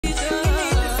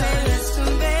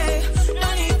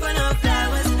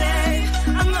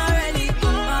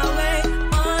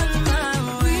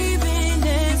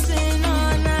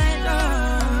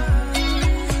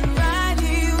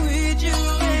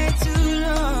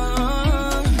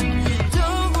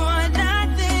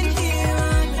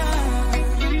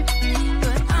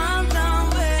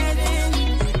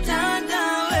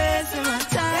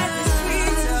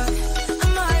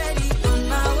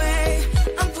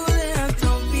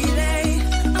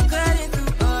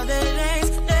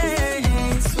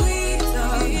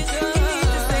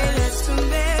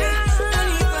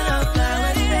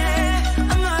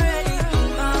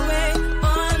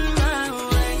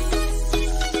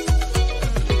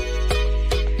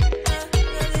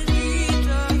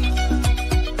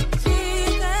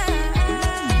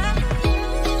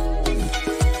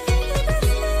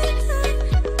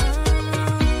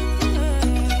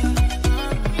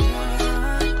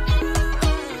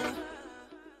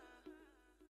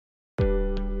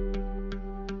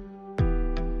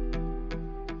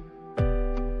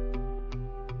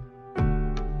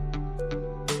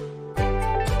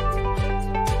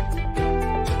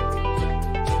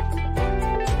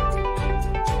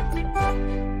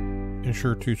making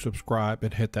sure to subscribe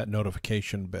and hit that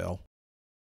notification bell.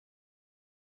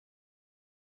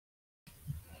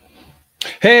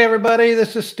 Hey everybody,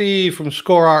 this is Steve from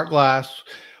SCOARTGLASS,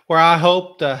 where I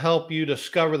hope to help you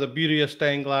discover the beauty of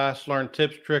stained glass, learn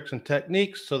tips, tricks, and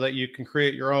techniques so that you can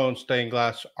create your own stained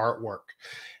glass artwork.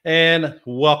 And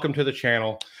welcome to the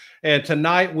channel. And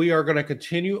tonight we are going to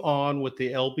continue on with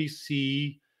the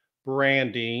LBC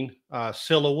branding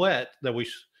silhouette that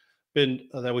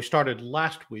we started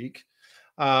last week.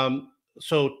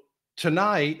 So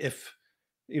tonight,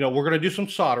 we're going to do some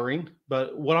soldering,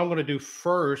 but what I'm going to do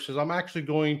first is I'm actually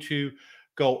going to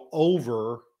go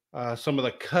over some of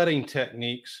the cutting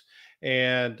techniques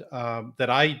and that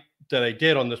I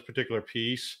did on this particular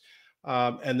piece,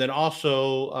 and then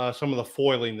also some of the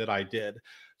foiling that I did.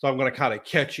 So I'm going to kind of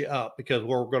catch you up because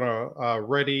we're going to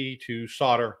ready to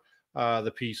solder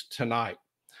the piece tonight.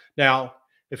 Now,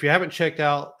 if you haven't checked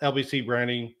out LBC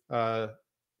branding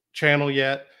channel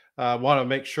yet, want to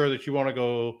make sure that you want to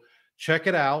go check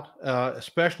it out,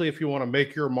 especially if you want to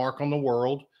make your mark on the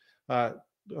world,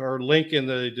 or link in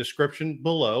the description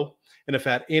below. And if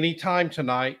at any time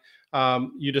tonight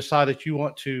you decide that you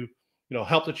want to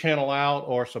help the channel out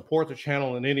or support the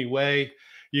channel in any way,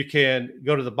 you can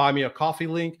go to the Buy Me a Coffee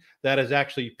link that is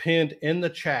actually pinned in the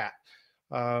chat,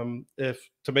 to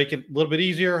make it a little bit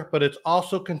easier, but it's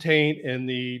also contained in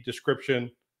the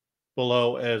description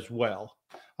below as well,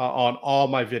 on all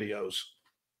my videos.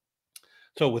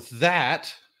 So with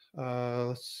that,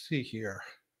 let's see here.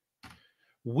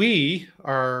 We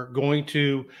are going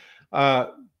to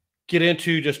get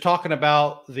into just talking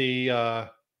about the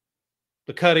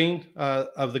cutting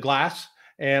of the glass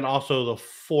and also the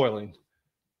foiling.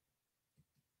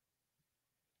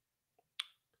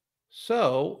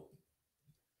 So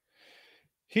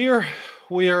here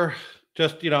we are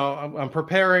just, I'm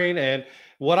preparing, and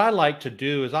what I like to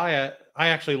do is I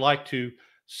actually like to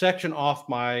section off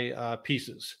my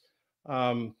pieces,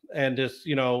 and just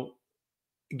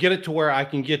get it to where I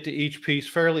can get to each piece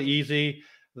fairly easy,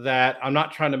 that I'm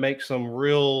not trying to make some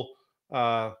real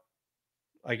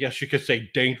I guess you could say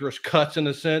dangerous cuts, in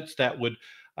a sense that would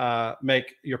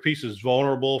make your pieces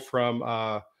vulnerable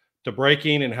from to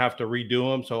breaking and have to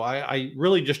redo them. So I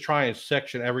really just try and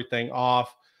section everything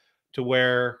off to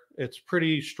where it's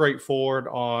pretty straightforward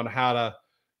on how to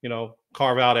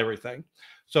carve out everything.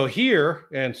 So here,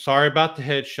 and sorry about the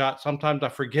headshot, sometimes I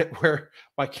forget where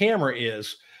my camera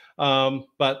is,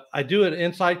 but I do an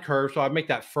inside curve. So I make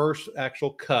that first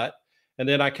actual cut, and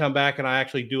then I come back and I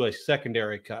actually do a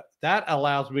secondary cut. That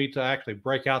allows me to actually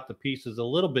break out the pieces a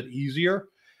little bit easier.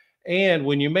 And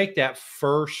when you make that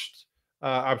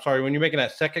when you're making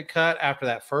that second cut after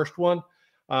that first one,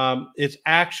 it's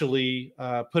actually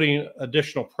putting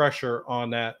additional pressure on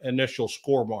that initial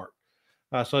score mark.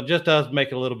 So it just does make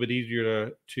it a little bit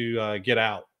easier to get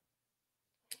out.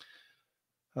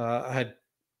 And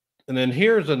then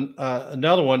here's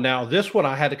another one. Now, this one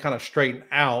I had to kind of straighten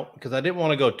out because I didn't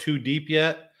want to go too deep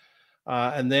yet.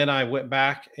 And then I went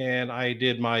back and I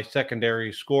did my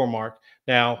secondary score mark.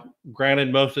 Now,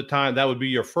 granted, most of the time that would be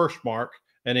your first mark,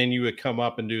 and then you would come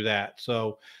up and do that.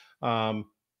 So,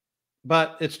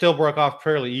 but it still broke off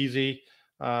fairly easy.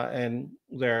 And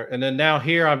then now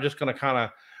here, I'm just going to kind of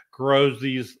grows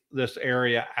this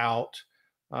area out,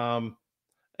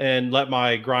 and let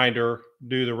my grinder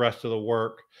do the rest of the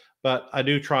work. But I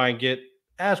do try and get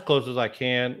as close as I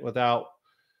can without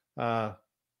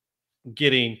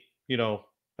getting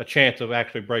a chance of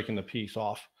actually breaking the piece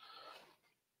off.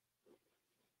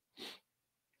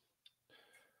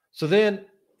 So then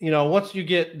once you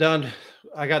get done,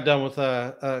 I got done with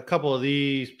a couple of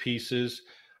these pieces.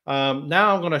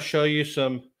 Now I'm going to show you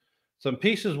some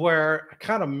pieces where I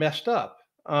kind of messed up.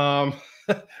 I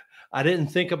didn't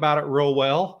think about it real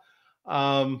well,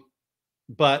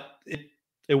 but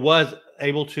it was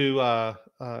able to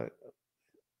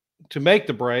make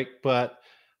the break, but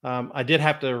I did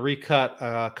have to recut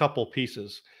a couple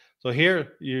pieces. So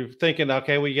here you're thinking,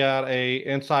 okay, we got a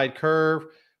inside curve,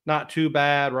 not too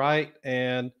bad, right?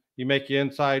 And you make your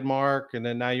inside mark, and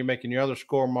then now you're making your other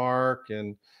score mark.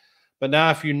 But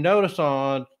now if you notice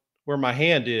on where my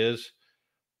hand is,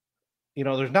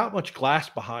 there's not much glass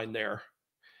behind there.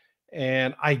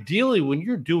 And ideally, when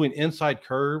you're doing inside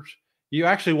curves, you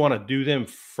actually want to do them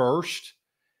first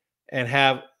and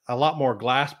have a lot more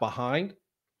glass behind.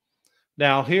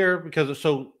 Now here, because it's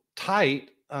so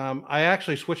tight, I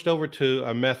actually switched over to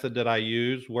a method that I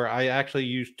use where I actually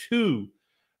use 2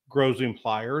 grozing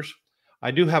pliers.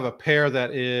 I do have a pair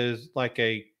that is like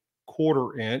a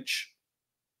 1/4 inch.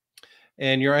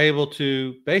 And you're able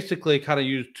to basically kind of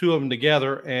use 2 of them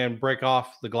together and break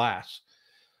off the glass.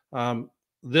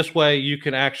 this way you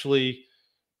can actually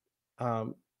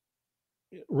um,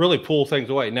 really pull things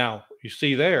away. Now you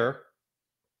see there,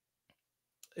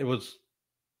 it was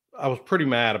I was pretty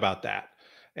mad about that.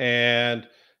 And,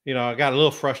 I got a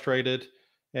little frustrated.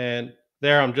 And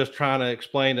there I'm just trying to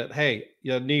explain that, hey,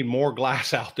 you need more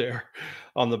glass out there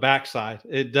on the backside.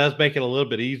 It does make it a little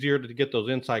bit easier to get those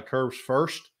inside curves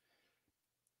first.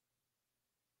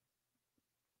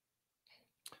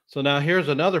 So now here's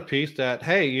another piece that,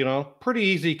 hey, pretty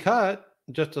easy cut,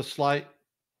 just a slight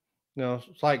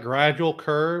gradual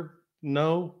curve.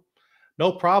 No,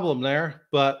 no problem there.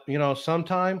 But,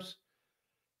 sometimes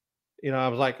I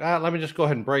was like, let me just go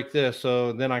ahead and break this.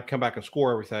 So then I come back and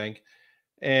score everything.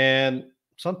 And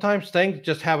sometimes things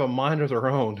just have a mind of their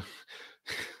own.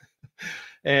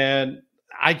 And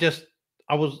I just,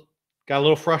 I was, got a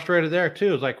little frustrated there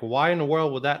too. It's like, why in the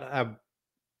world would that have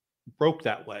broke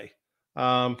that way?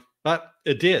 But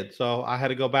it did. So I had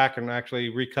to go back and actually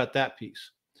recut that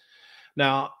piece.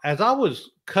 Now, as I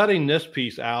was cutting this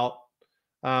piece out,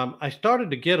 I started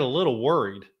to get a little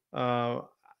worried.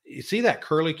 You see that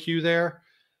curly Q there?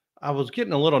 I was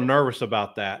getting a little nervous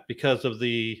about that because of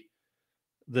the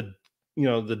the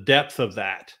depth of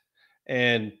that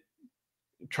and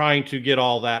trying to get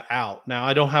all that out. Now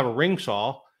I don't have a ring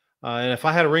saw, and if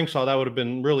I had a ring saw, that would have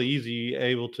been really easy,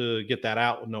 able to get that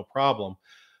out with no problem.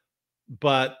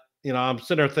 But I'm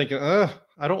sitting there thinking,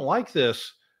 I don't like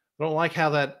this. I don't like how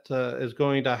that is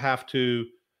going to have to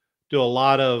do a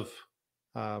lot of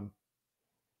um,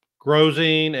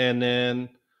 grossing, and then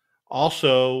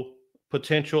also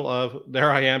potential of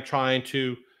there I am trying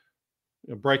to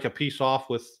break a piece off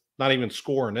with not even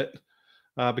scoring it,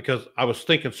 because I was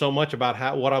thinking so much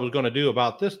about what I was going to do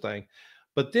about this thing.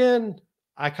 But then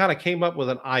I kind of came up with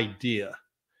an idea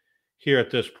here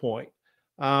at this point.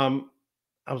 Um,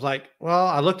 I was like, well,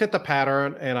 I looked at the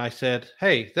pattern and I said,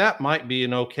 hey, that might be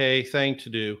an okay thing to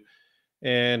do,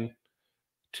 and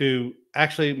to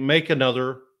actually make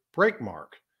another break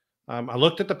mark. I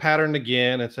looked at the pattern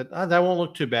again and said, that won't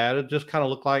look too bad. It just kind of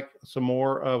looked like some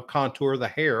more of contour of the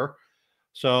hair.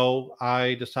 So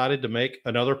I decided to make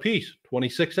another piece,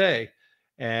 26A,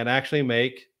 and actually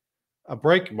make a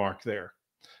break mark there.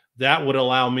 That would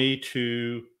allow me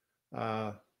to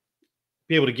uh,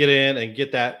 be able to get in and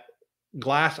get that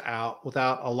glass out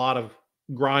without a lot of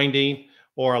grinding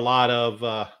or a lot of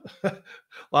a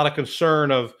lot of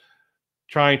concern of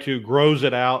trying to gross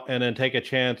it out and then take a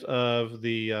chance of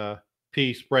the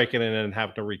piece breaking it and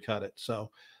having to recut it.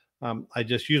 So I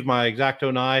just used my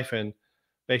X-Acto knife and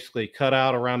basically cut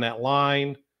out around that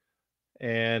line.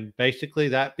 And basically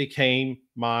that became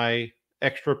my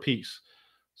extra piece.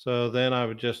 So then I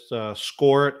would just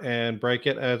score it and break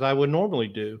it as I would normally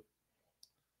do.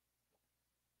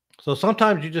 So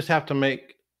sometimes you just have to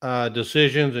make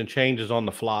decisions and changes on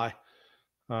the fly.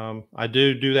 I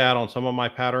do that on some of my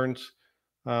patterns,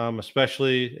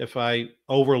 especially if I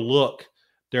overlook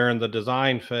during the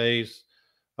design phase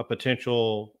a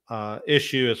potential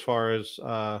issue as far as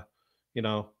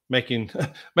making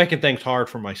making things hard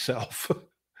for myself.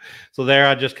 So there,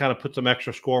 I just kind of put some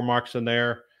extra score marks in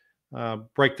there,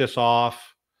 break this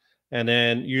off, and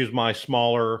then use my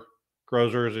smaller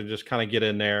grossers and just kind of get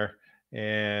in there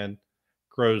and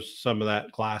gross some of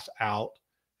that glass out.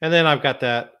 And then I've got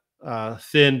that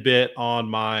thin bit on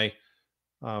my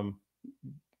um,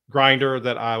 grinder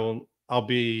that I'll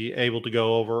be able to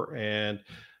go over and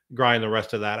grind the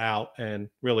rest of that out and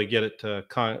really get it to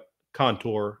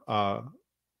contour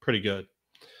pretty good.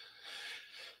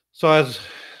 So as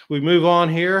we move on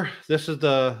here, this is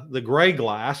the gray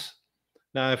glass.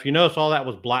 Now, if you notice, all that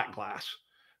was black glass.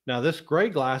 Now, this gray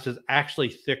glass is actually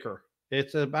thicker.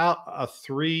 It's about a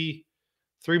 3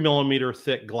 millimeter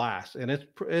thick glass, and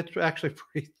it's actually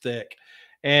pretty thick,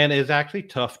 and is actually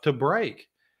tough to break.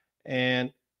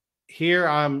 And here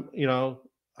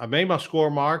I made my score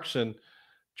marks and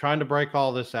trying to break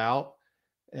all this out,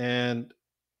 and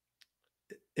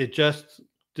it just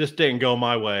didn't go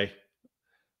my way.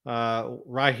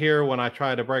 Right here, when I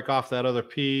tried to break off that other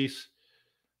piece,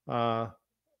 uh,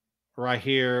 right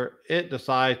here, it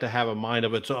decides to have a mind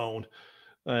of its own.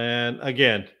 And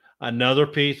again, another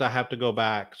piece I have to go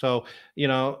back. So,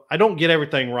 I don't get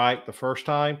everything right the first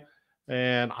time.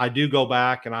 And I do go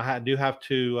back and do have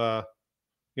to,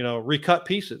 recut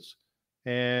pieces.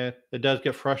 And it does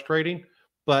get frustrating.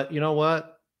 But you know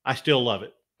what? I still love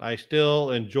it. I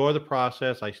still enjoy the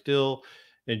process. I still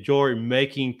enjoy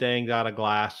making things out of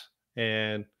glass,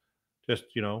 and just,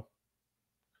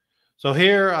 so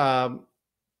here, I'm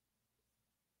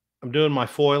doing my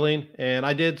foiling, and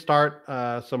I did start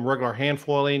some regular hand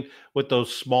foiling with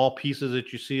those small pieces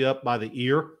that you see up by the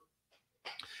ear.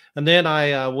 And then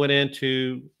I went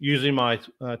into using my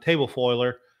table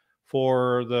foiler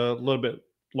for the little bit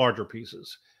larger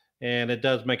pieces. And it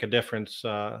does make a difference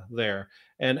there.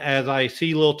 And as I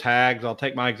see little tags, I'll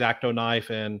take my X-Acto knife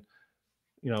and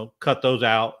cut those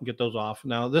out and get those off.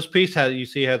 Now this piece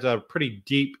has a pretty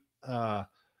deep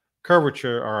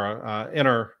curvature or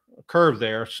inner curve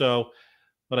there. So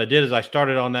what I did is I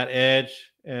started on that edge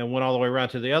and went all the way around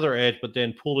to the other edge, but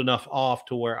then pulled enough off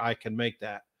to where I can make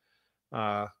that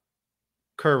uh,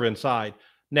 curve inside.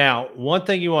 Now, one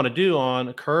thing you want to do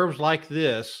on curves like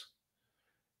this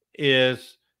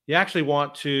is you actually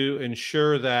want to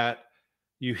ensure that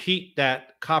you heat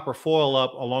that copper foil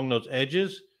up along those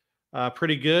edges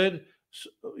pretty good,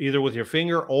 either with your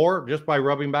finger or just by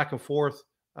rubbing back and forth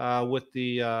with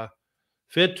the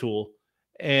fid tool,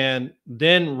 and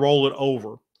then roll it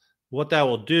over. What that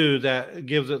will do, that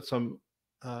gives it some,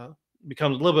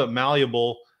 becomes a little bit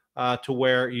malleable to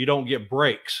where you don't get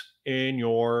breaks in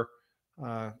your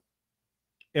uh,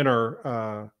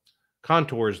 inner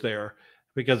contours there,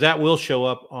 because that will show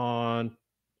up on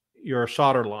your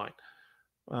solder line.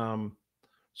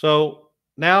 So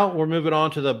now we're moving on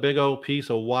to the big old piece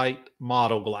of white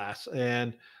model glass.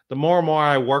 And the more and more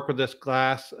I work with this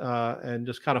glass and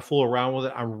just kind of fool around with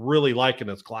it, I'm really liking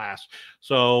this glass.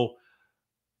 So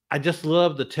I just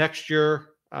love the texture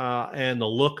and the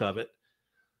look of it.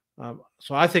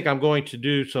 So I think I'm going to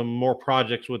do some more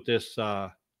projects with this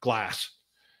glass.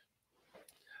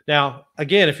 Now,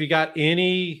 again, if you got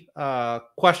any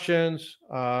questions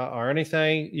or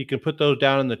anything, you can put those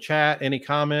down in the chat. Any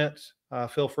comments,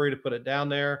 feel free to put it down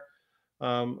there.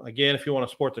 Again, if you want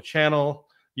to support the channel,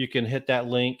 you can hit that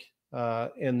link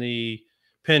in the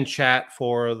pinned chat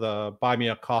for the Buy Me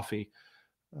a Coffee.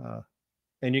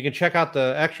 And you can check out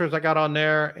the extras I got on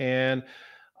there. And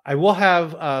I will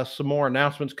have some more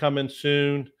announcements coming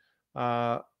soon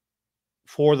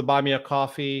for the Buy Me a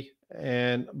Coffee.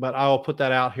 But I'll put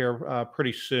that out here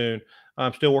pretty soon.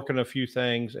 I'm still working on a few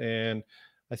things, and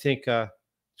I think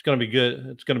it's going to be good.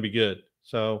 It's going to be good.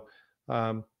 So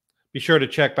be sure to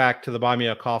check back to the Buy Me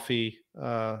a Coffee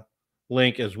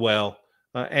link as well,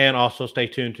 and also stay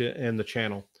tuned in the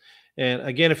channel. And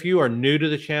again, if you are new to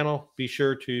the channel, be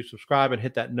sure to subscribe and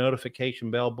hit that notification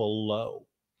bell below.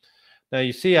 Now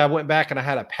you see, I went back and I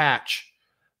had to patch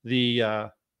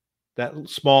the that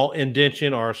small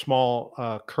indentation or a small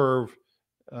curve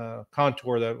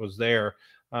contour that was there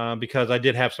because I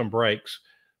did have some breaks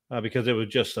because it was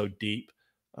just so deep.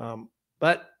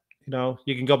 But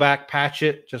you can go back, patch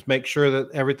it, just make sure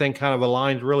that everything kind of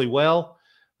aligns really well.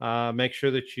 Make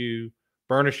sure that you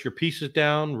burnish your pieces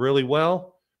down really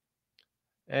well.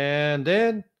 And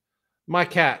then my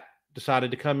cat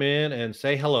decided to come in and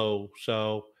say hello.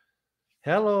 So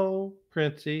hello,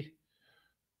 Princey.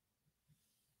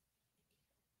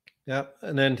 Yep.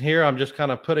 And then here I'm just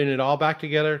kind of putting it all back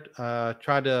together.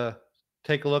 Try to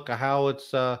take a look at how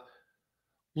it's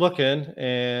looking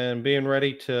and being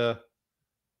ready to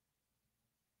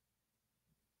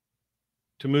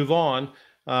move on.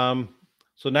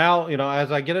 So now,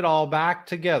 as I get it all back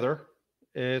together,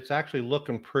 it's actually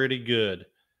looking pretty good.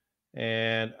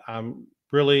 And I'm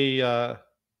really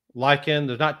liking,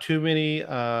 there's not too many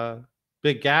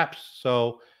big gaps.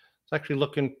 So it's actually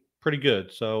looking pretty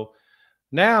good. So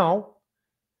now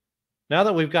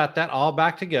that we've got that all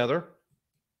back together,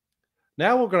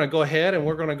 now we're going to go ahead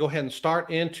and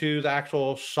start into the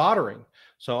actual soldering.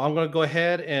 So I'm going to go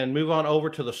ahead and move on over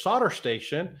to the solder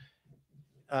station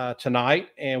tonight,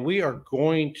 and we are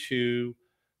going to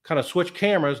kind of switch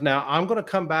cameras. Now I'm going to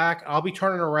come back. I'll be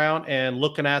turning around and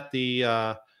looking at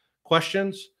the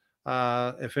questions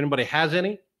if anybody has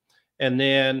any, and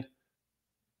then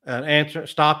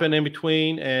stopping in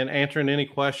between and answering any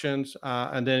questions,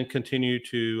 and then continue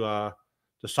to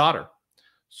solder.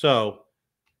 So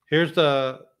here's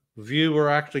the view we're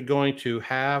actually going to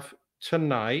have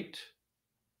tonight.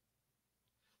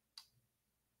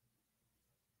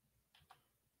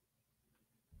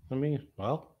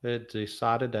 Well, it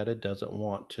decided that it doesn't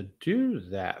want to do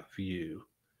that view.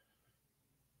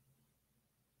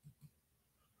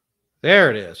 There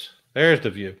it is. There's the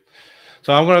view.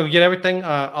 So I'm going to get everything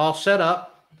all set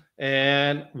up,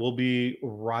 and we'll be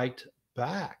right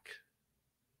back.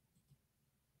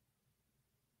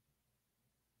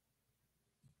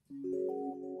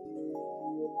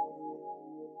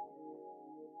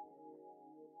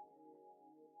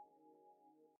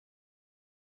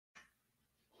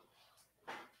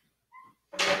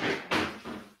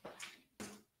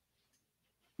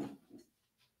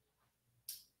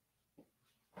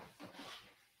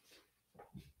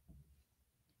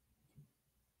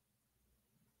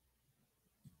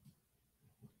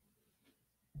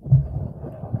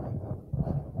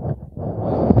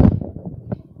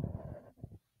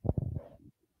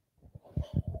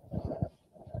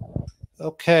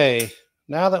 Okay,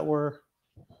 now that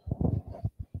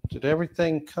did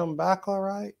everything come back all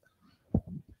right?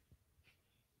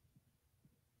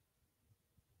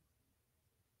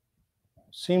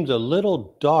 Seems a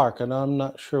little dark, and I'm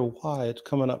not sure why it's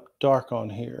coming up dark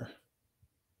on here.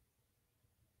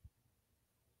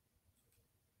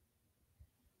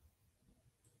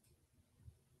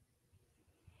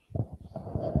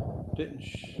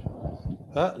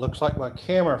 That looks like my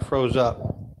camera froze up.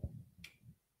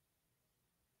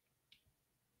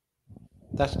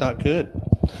 That's not good.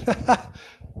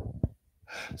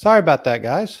 Sorry about that,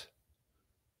 guys.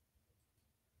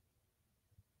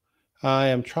 I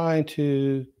am trying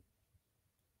to.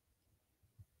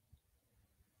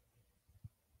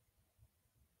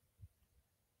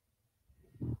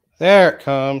 There it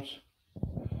comes.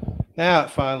 Now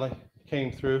it finally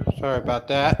came through. Sorry about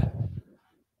that.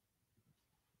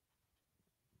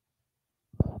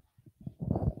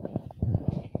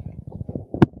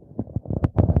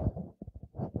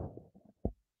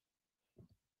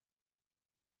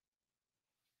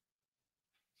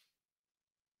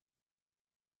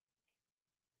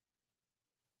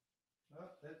 Well,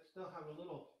 that still have a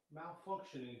little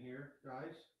malfunction in here,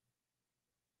 guys.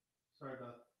 Sorry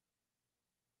about.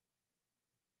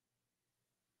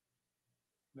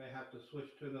 May have to switch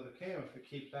to another camera if it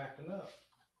keeps acting up.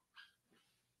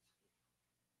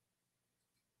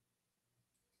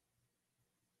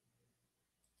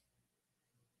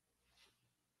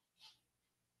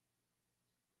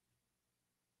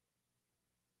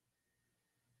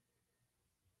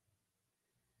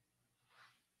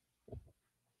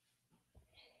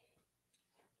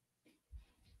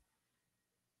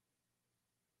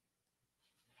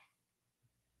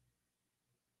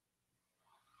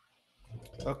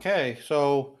 Okay,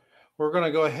 so we're going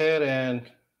to go ahead and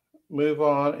move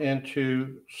on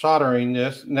into soldering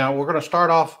this. Now we're going to start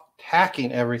off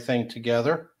tacking everything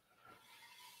together.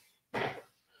 Hey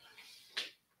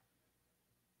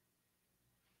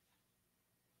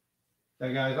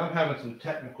guys, I'm having some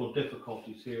technical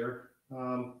difficulties here.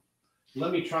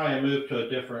 Let me try and move to a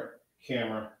different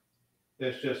camera.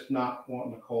 It's just not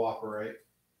wanting to cooperate.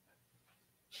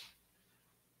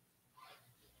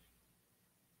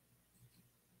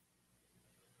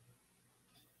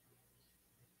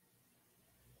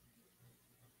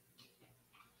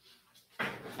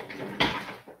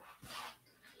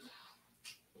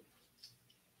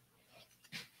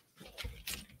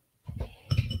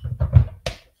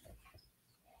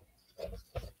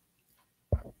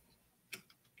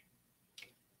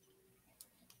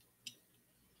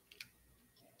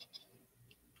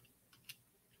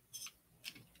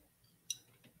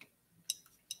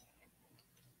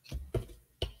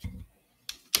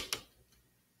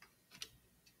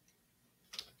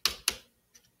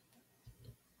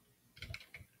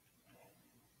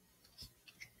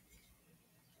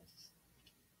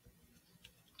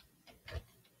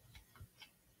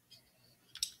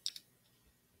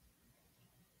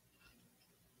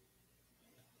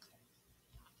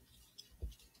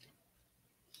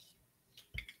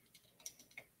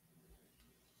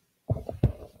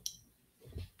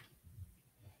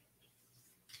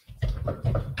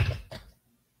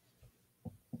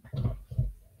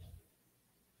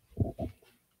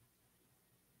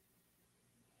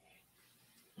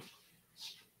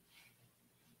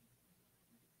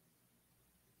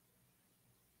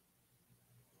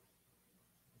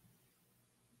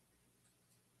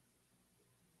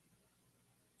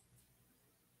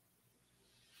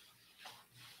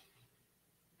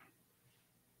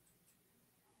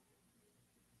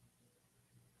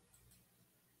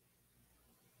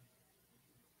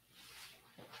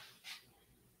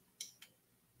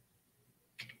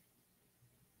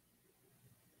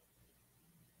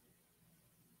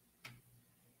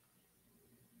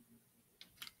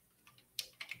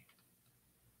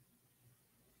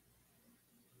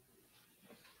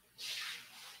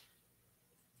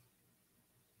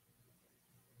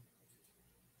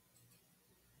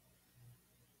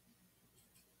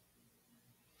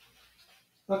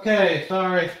 Okay,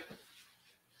 sorry.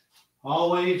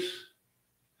 Always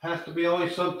has to be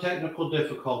always some technical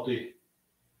difficulty.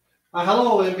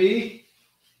 Hello, MB.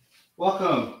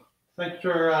 Welcome. Thanks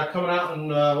for coming out and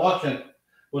watching.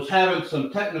 Was having some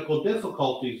technical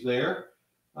difficulties there.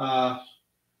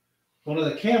 One of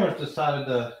the cameras decided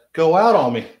to go out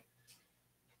on me.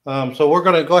 So we're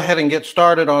going to go ahead and get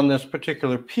started on this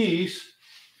particular piece.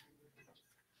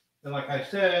 And like I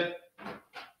said,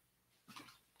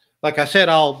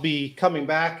 I'll be coming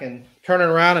back and turning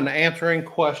around and answering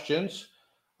questions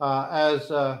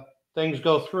as things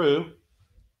go through.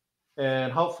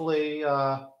 And hopefully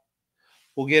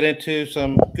we'll we'll get into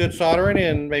some good soldering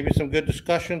and maybe some good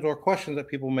discussions or questions that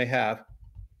people may have.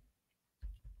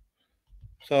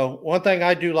 So one thing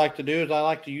I do like to do is I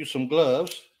like to use some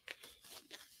gloves.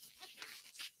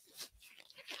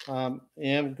 And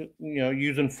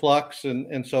using flux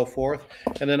and so forth.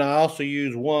 And then I also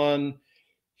use one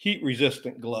heat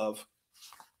resistant glove.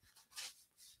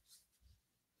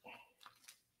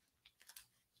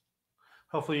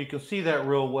 Hopefully you can see that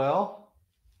real well.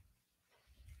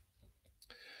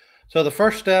 So the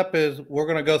first step is we're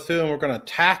going to go through and we're going to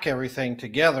tack everything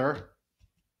together.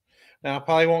 Now I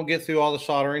probably won't get through all the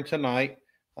soldering tonight.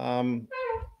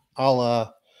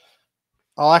 I'll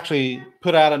actually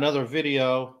put out another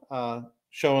video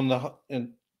showing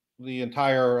the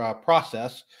entire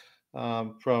process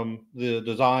from the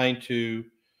design to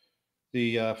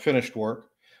the finished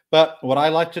work. But what I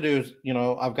like to do is,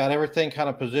 I've got everything kind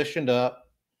of positioned up,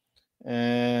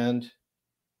 and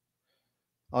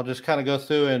I'll just kind of go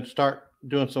through and start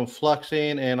doing some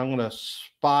fluxing, and I'm going to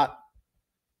spot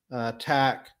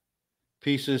tack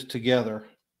pieces together.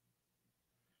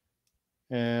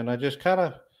 And I just kind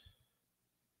of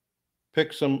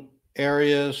pick some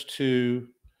areas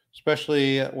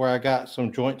especially where I got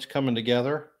some joints coming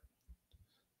together.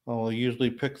 I'll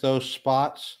usually pick those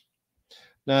spots.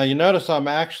 Now you notice I'm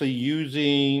actually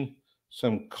using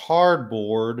some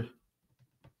cardboard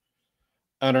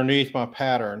underneath my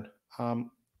pattern.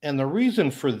 And the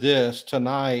reason for this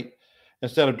tonight,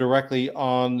 instead of directly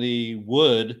on the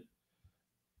wood,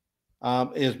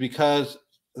 is because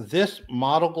this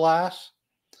model glass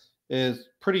is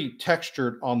pretty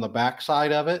textured on the back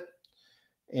side of it.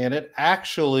 And it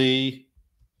actually,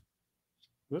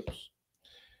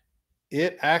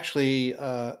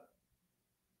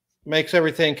 makes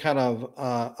everything kind of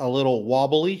a little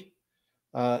wobbly.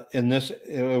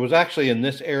 It was actually in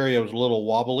this area, it was a little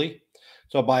wobbly.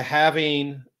 So by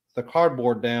having the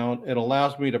cardboard down, it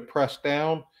allows me to press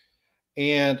down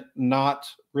and not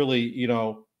really,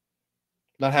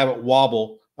 not have it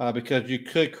wobble, because you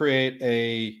could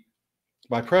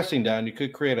by pressing down, you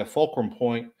could create a fulcrum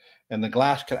point and the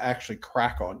glass could actually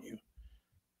crack on you.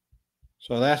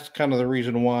 So that's kind of the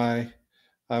reason why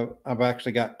I've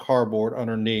actually got cardboard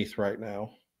underneath right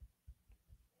now.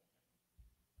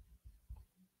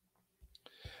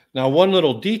 Now, one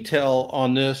little detail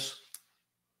on this.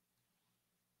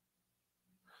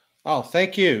 Oh,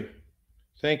 thank you.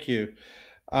 Thank you.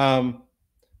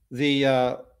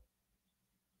 The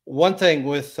one thing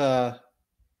with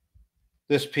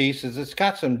this piece is it's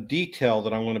got some detail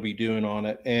that I'm going to be doing on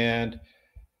it. And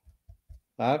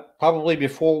probably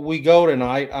before we go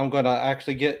tonight, I'm going to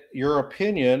actually get your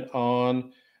opinion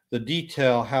on the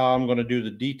detail, how I'm going to do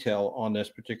the detail on this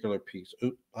particular piece.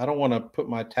 I don't want to put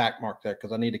my tack mark there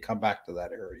because I need to come back to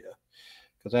that area,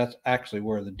 because that's actually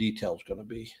where the detail is going to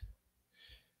be.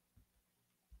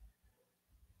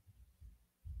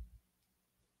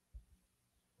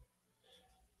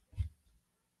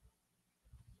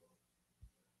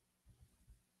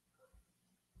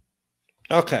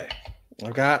 Okay,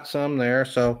 I've got some there.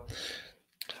 So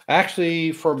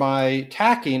actually for my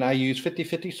tacking, I use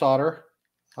 50/50 solder,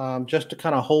 just to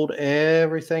kind of hold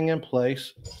everything in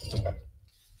place.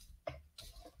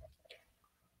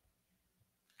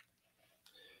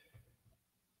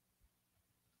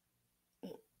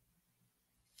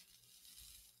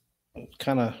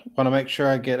 Kind of want to make sure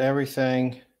I get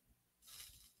everything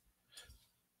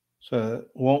so it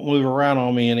won't move around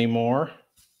on me anymore.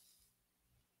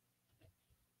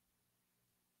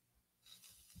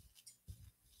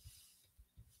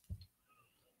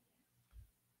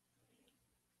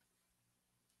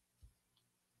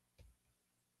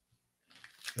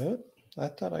 Oh, I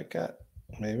thought I got,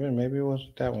 maybe it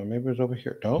wasn't that one. Maybe it was over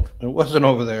here. No, it wasn't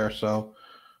over there. So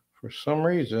for some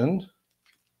reason,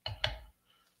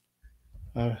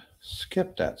 I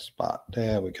skipped that spot.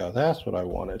 There we go. That's what I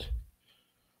wanted.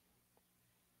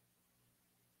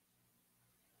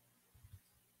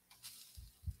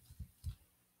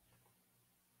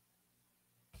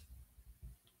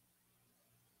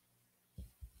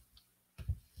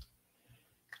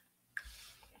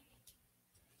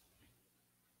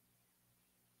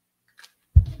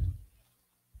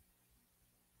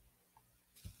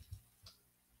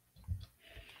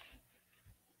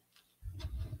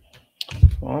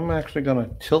 Well, I'm actually going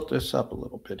to tilt this up a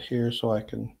little bit here so I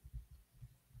can.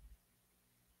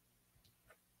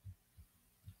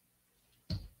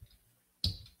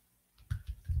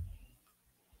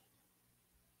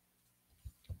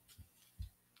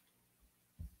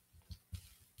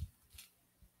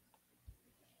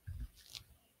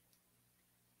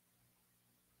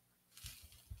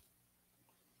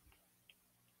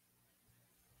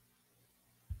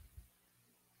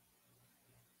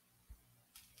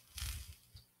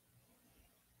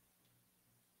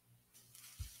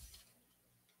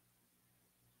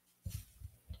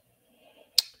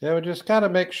 Yeah, we just got to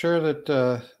make sure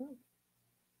that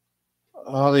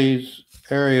all these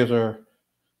areas are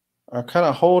kind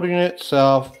of holding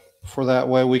itself, for that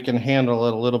way we can handle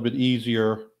it a little bit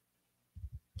easier.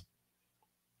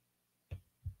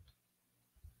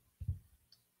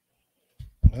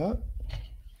 Yeah.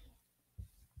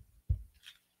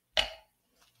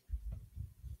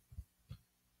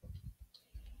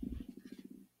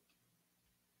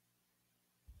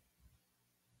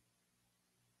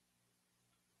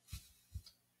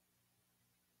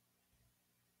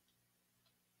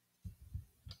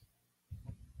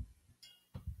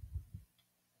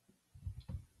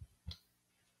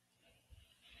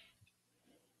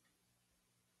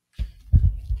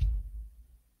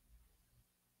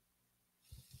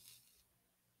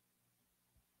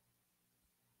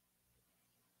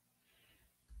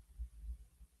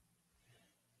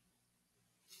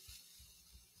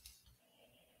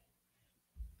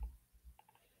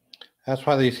 That's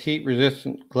why these heat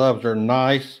resistant gloves are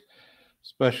nice,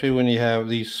 especially when you have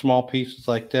these small pieces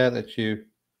like that you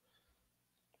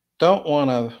don't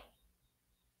want to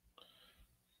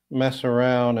mess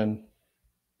around and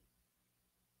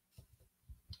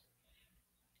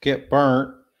get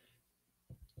burnt.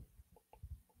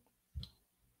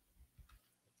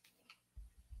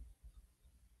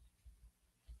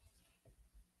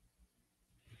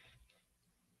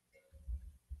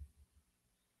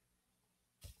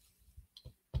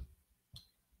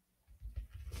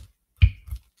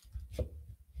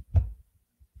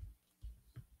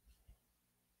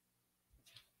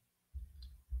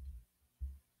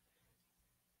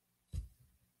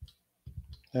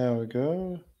 There we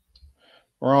go.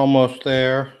 We're almost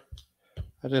there.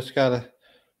 I just got to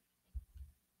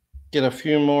get a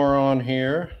few more on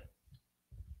here.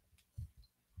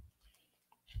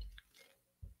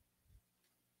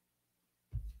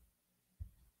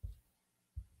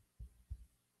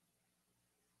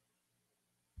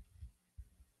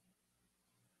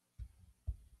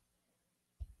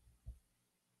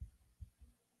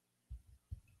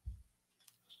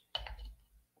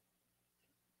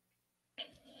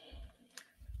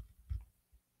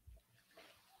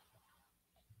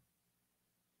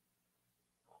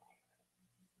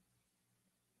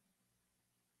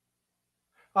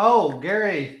 Oh,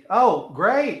 Gary. Oh,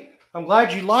 great. I'm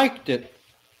glad you liked it.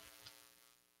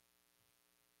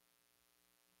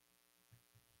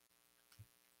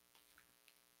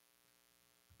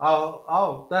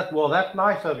 That's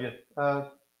nice of you.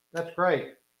 That's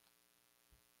great.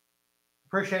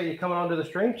 Appreciate you coming onto the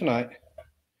stream tonight.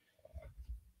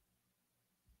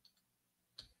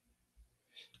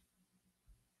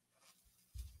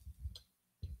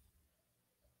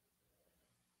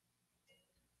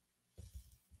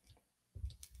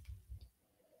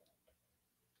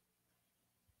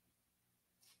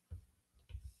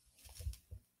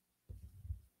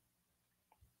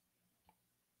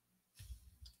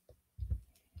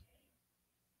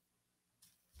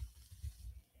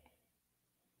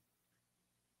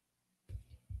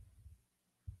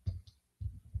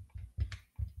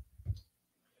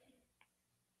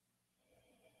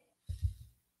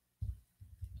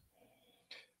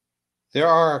 There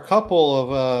are a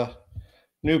couple of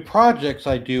new projects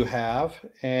I do have,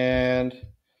 and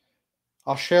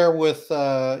I'll share with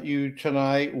you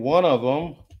tonight one of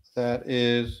them that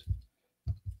is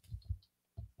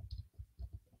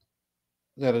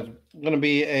going to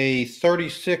be a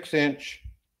 36-inch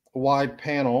wide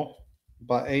panel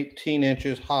by 18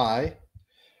 inches high.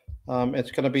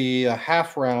 It's going to be a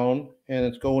half round, and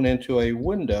it's going into a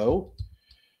window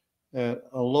at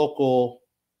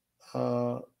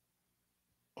uh,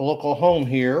 a local home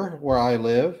here where I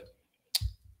live.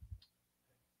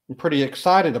 I'm pretty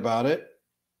excited about it.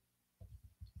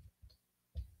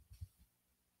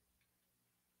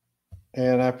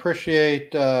 And I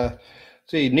appreciate,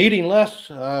 Needing Less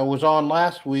was on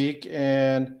last week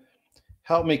and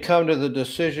helped me come to the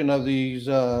decision of these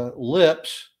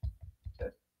lips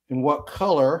and what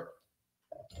color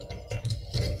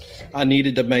I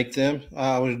needed to make them.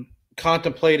 I was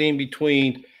contemplating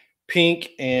between pink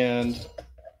and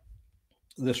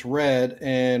this red,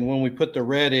 and when we put the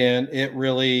red in, it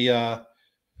really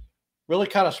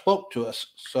kind of spoke to us.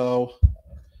 So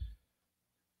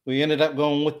we ended up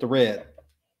going with the red.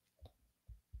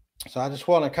 So I just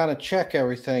want to kind of check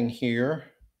everything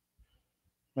here.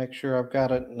 Make sure I've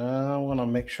got it. Now I want to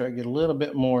make sure I get a little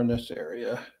bit more in this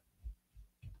area.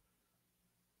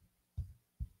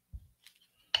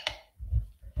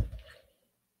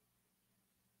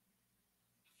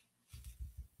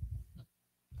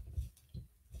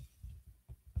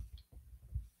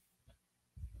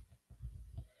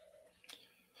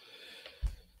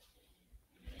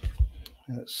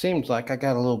 It seems like I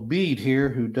got a little bead here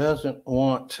who doesn't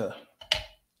want to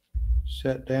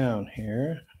sit down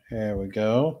here. There we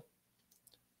go.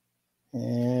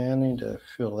 And I need to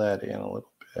fill that in a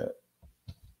little bit.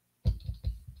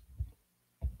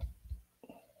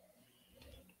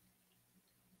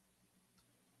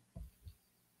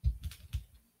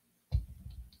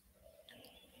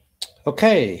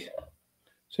 Okay,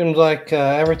 seems like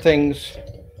everything's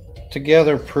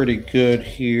together pretty good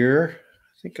here.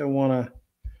 I think I want to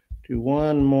do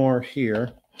one more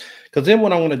here, because then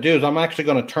what I'm going to do is I'm actually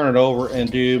going to turn it over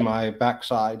and do my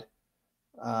backside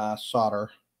solder.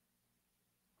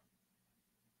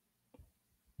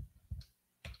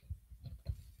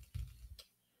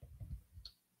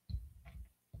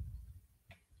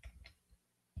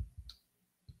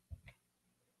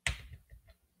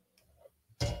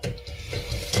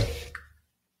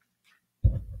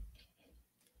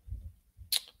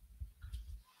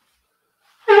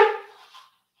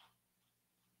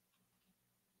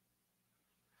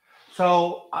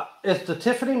 So it's the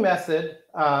Tiffany method,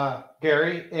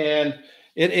 Gary, and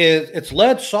it's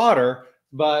lead solder,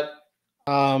 but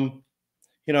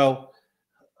you know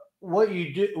what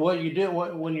you do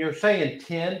when you're saying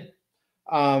tin,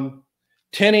 um,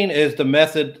 tinning is the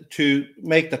method to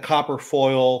make the copper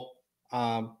foil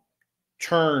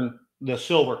turn the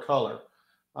silver color.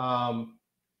 Um,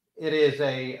 it is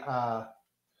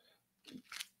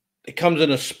it comes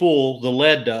in a spool. The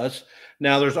lead does.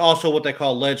 Now there's also what they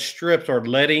call lead strips or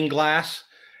leading glass,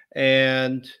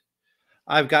 and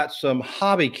I've got some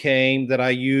hobby cane that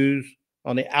I use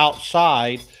on the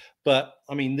outside. But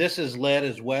I mean, this is lead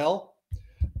as well.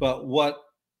 But what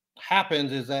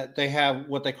happens is that they have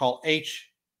what they call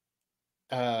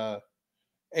uh,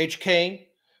 H cane,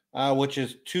 which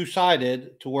is two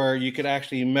sided, to where you could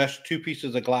actually mesh two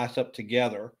pieces of glass up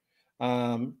together.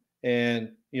 And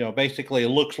basically it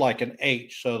looks like an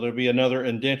H. So there'll be another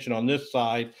indentation on this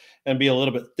side and be a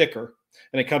little bit thicker.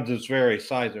 And it comes in this various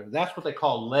sizes. That's what they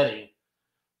call leading.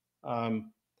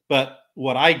 But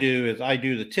what I do is I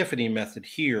do the Tiffany method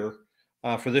here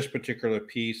for this particular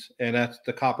piece, and that's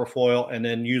the copper foil, and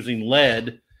then using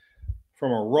lead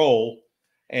from a roll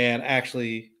and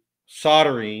actually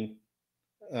soldering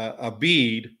a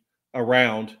bead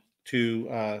around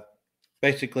to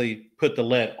basically put the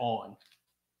lead on.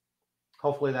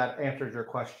 Hopefully that answers your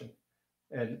question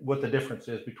and what the difference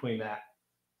is between that.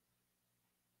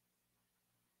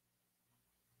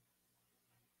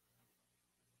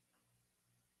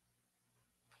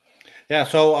 Yeah,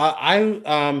 so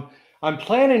I'm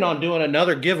planning on doing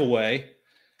another giveaway,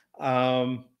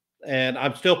 um, and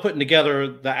I'm still putting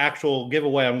together the actual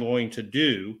giveaway I'm going to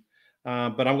do.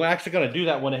 But I'm actually going to do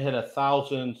that when I hit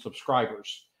 1,000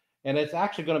 subscribers, and it's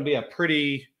actually going to be a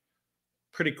pretty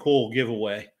cool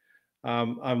giveaway.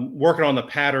 I'm working on the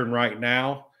pattern right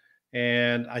now,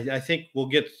 and I think we'll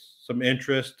get some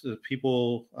interest.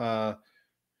 People,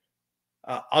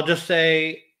 I'll just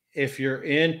say, if you're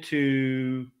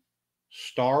into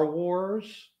Star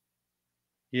Wars,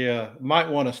 yeah, might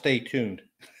want to stay tuned.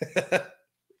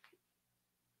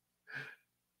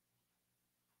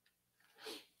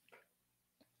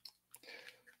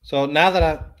 So now that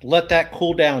I let that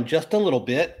cool down just a little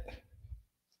bit,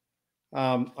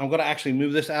 I'm going to actually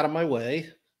move this out of my way.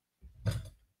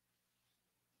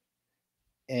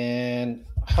 And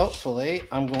hopefully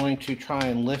I'm going to try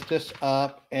and lift this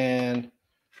up and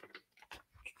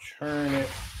turn it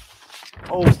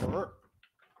over.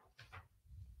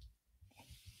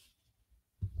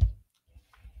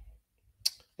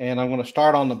 And I'm going to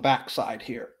start on the back side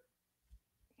here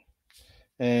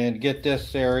and get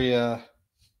this area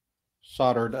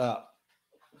soldered up.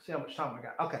 Let's see how much time I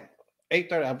got. Okay,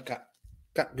 8:30. I've got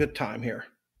good time here.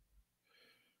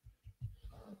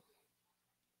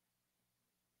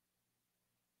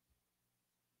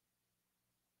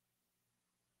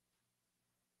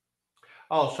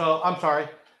 Oh, so I'm sorry.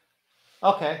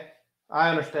 Okay, I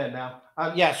understand now.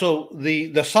 Yeah, so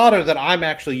the solder that I'm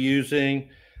actually using,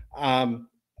 um,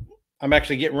 I'm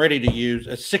actually getting ready to use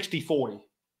a 60/40.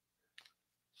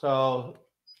 So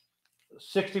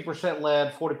 60%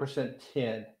 lead, 40%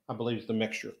 tin, I believe is the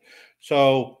mixture.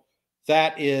 So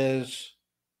that is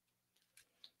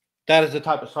the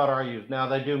type of solder I use. Now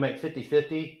they do make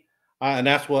 50/50, and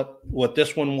that's what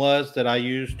this one was that I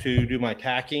used to do my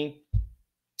tacking.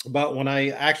 But when I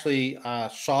actually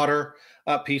solder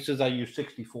up pieces, I use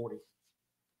 60/40.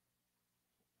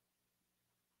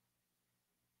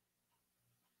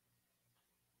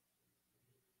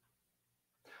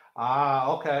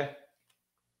 Ah, okay.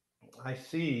 I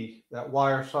see that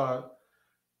wire saw.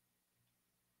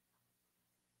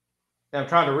 I'm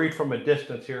trying to read from a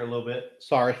distance here a little bit.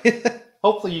 Sorry.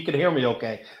 Hopefully you can hear me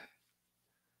okay.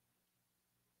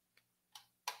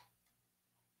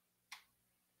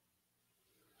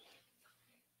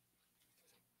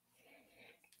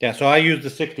 Yeah, so I use the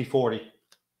 60/40.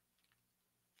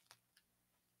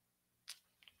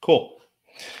 Cool.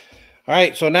 All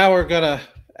right, so now we're gonna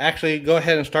actually go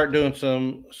ahead and start doing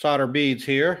some solder beads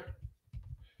here.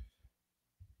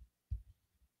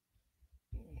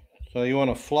 So you want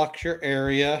to flux your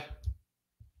area.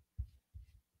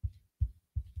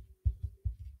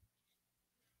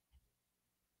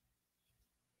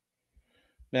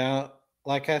 Now,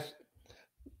 like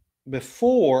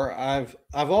before, I've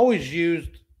always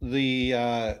used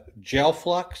the gel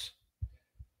flux.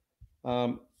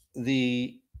 Um,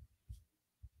 the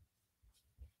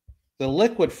the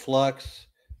liquid flux,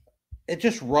 it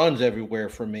just runs everywhere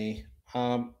for me.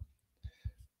 Um,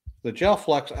 the gel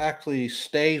flux actually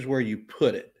stays where you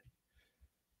put it.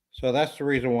 So that's the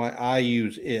reason why I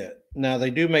use it. Now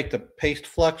they do make the paste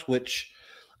flux, which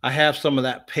I have some of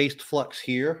that paste flux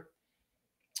here.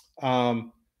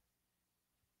 Um,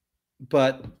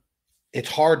 but it's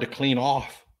hard to clean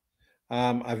off.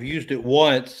 I've used it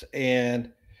once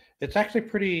and it's actually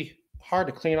pretty hard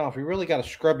to clean off. You really got to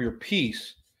scrub your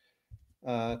piece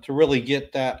to really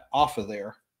get that off of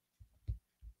there.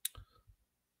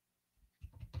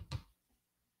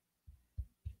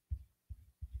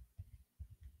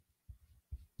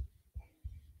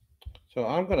 So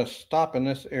I'm going to stop in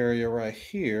this area right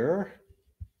here.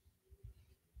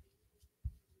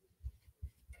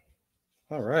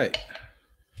 All right.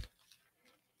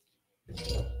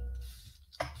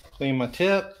 Clean my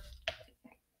tip.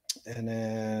 And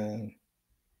then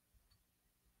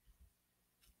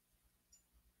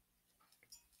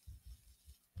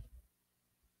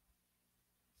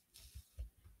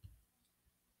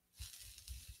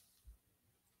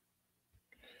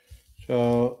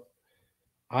so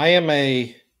I am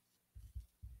a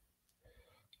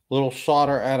little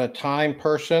solder at a time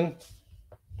person.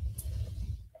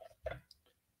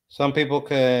 Some people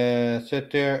can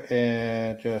sit there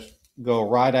and just go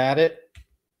right at it.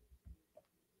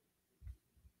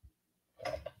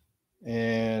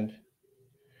 And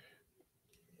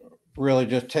really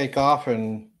just take off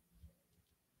and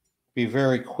be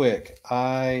very quick.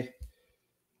 I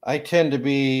tend to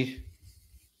be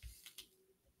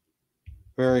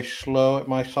very slow at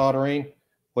my soldering,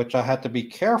 which I have to be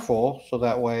careful so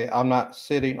that way I'm not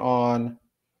sitting on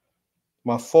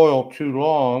my foil too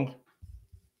long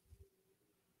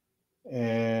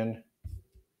and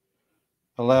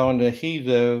allowing the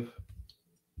adhesive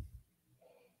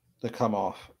to come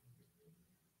off.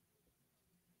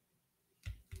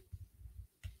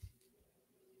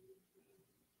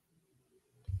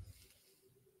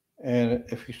 And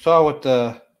if you saw with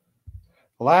the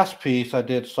last piece I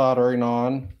did soldering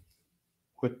on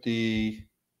with the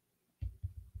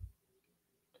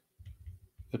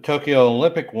Tokyo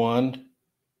Olympic one,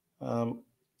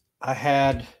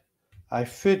 I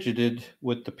fidgeted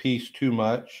with the piece too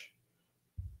much.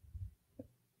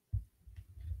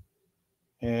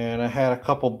 And I had a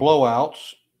couple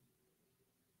blowouts.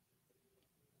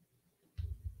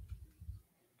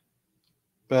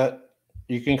 But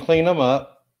you can clean them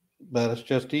up, but it's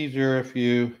just easier if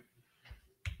you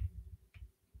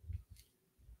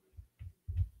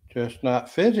just not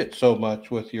fidget so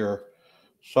much with your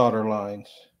solder lines.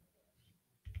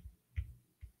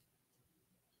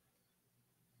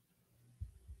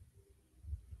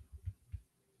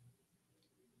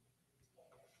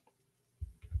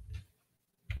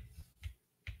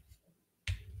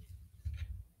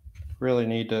 Really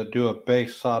need to do a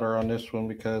base solder on this one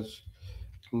because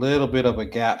a little bit of a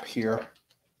gap here.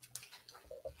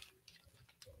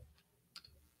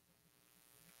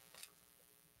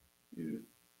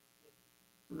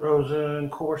 Rosin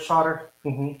core solder.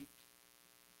 Mm-hmm.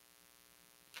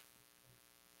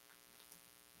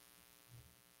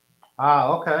 Ah,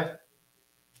 okay.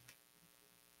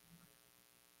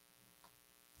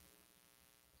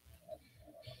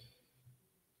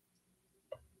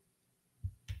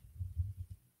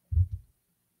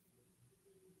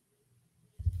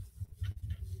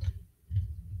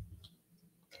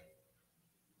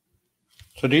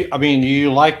 So do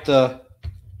you like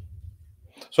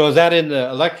so is that in the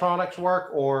electronics work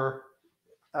or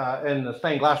in the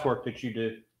stained glass work that you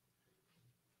do?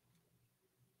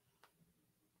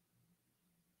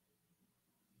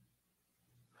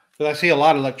 Because I see a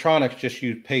lot of electronics just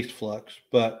use paste flux,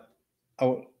 but I'm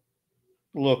a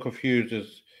little confused as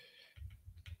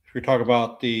if you're talking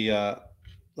about the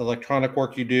electronic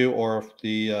work you do or if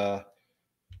the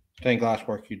stained glass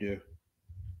work you do.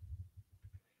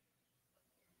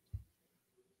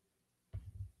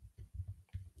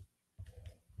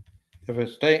 If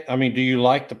it's I mean, do you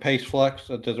like the paste flex?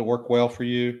 Does it work well for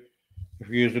you if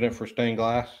you're using it for stained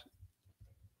glass?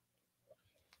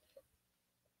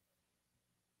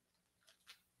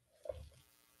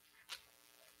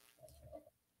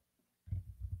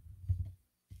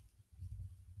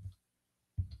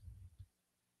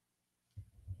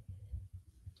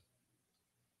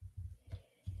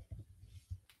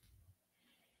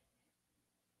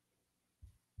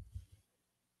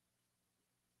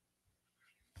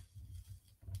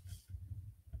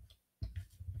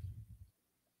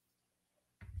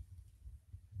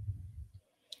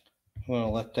 I'm going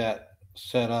to let that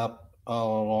set up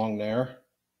all along there.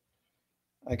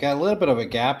 I got a little bit of a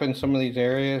gap in some of these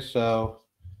areas, so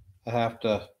I have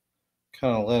to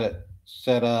kind of let it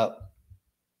set up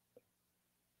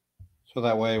so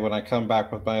that way when I come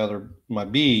back with my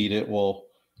bead, it will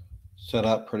set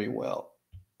up pretty well.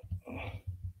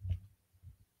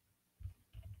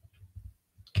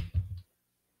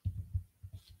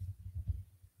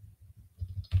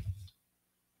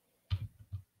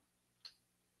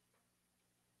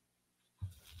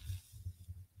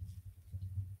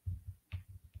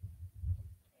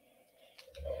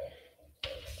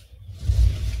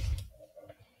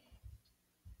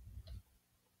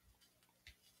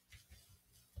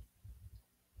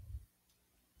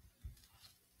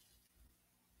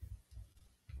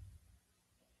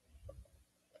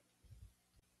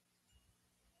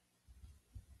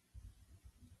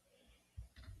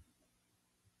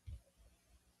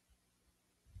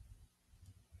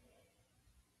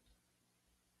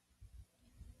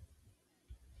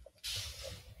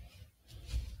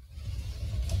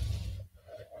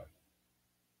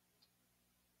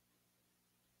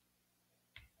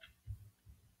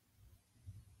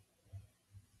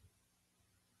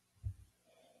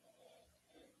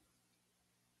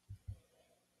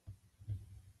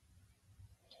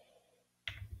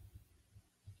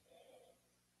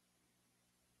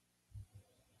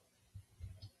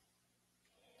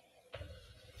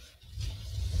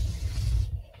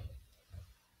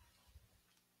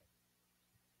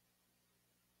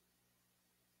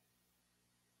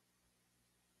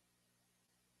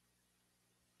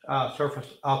 Surface.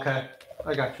 Okay,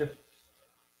 I got you.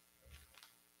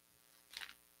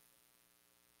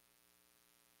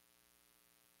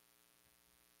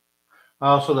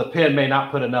 So the pin may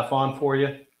not put enough on for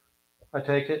you, I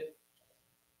take it?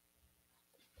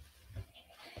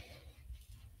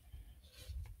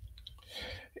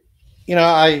 You know,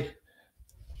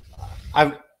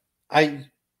 I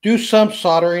do some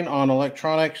soldering on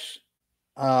electronics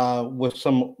with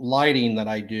some lighting that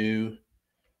I do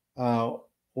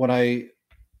when I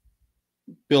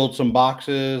build some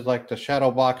boxes, like the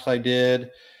shadow box I did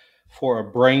for a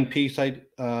brain piece I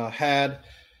had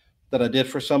that I did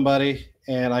for somebody,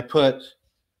 and I put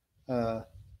uh,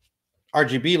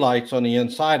 RGB lights on the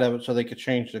inside of it so they could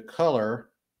change the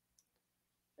color.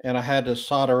 And I had to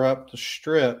solder up the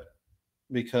strip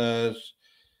because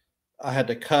I had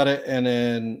to cut it and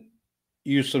then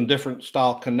use some different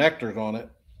style connectors on it.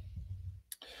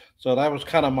 So that was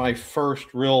kind of my first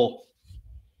real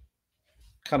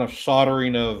kind of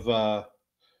soldering of,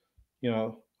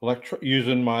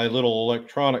 using my little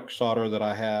electronic solder that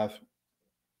I have.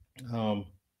 Um,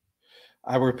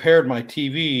 I repaired my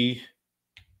TV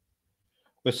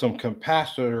with some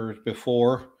capacitors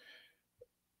before,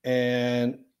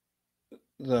 and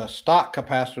the stock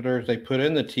capacitors they put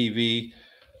in the TV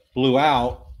blew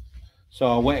out. So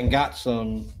I went and got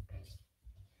some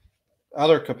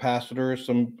other capacitors,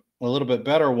 a little bit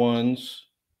better ones,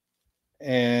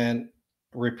 and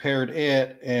repaired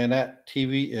it. And that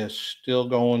TV is still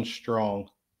going strong.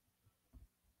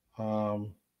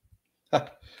 Um,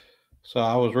 so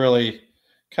I was really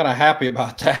kind of happy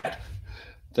about that.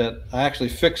 That I actually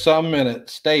fixed something and it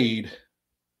stayed.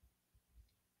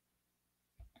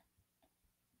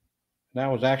 That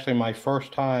was actually my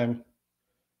first time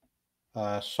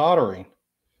soldering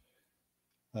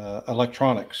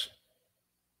electronics.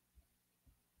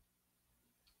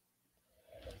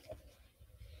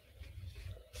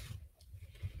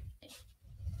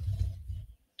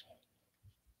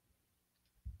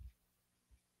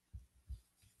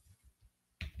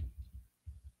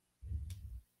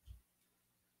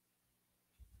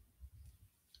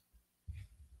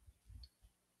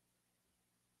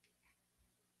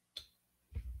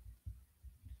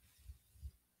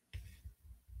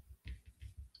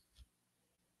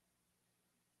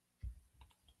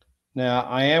 Now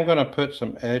I am going to put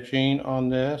some edging on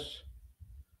this,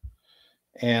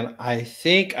 and I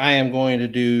think I am going to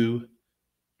do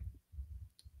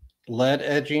lead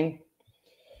edging,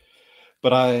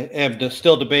 but I am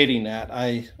still debating that.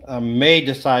 I may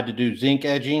decide to do zinc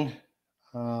edging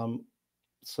um,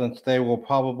 since they will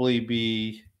probably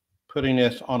be putting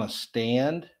this on a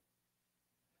stand,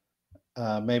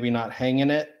 maybe not hanging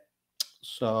it.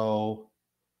 So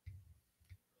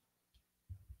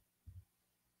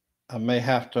I may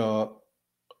have to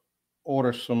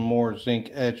order some more zinc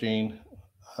edging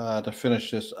to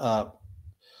finish this up,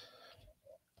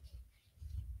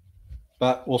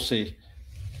 but we'll see.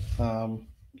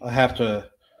 I have to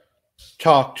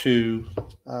talk to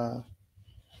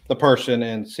the person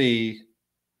and see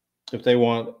if they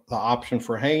want the option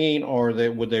for hanging, or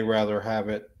would they rather have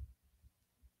it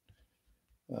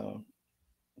uh,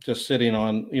 just sitting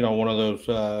on one of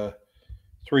those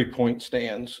 3-point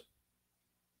stands.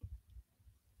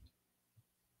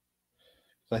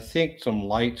 I think some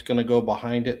light's going to go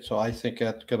behind it, so I think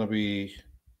that's going to be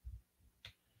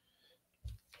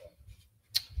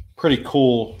pretty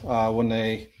cool when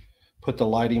they put the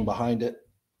lighting behind it.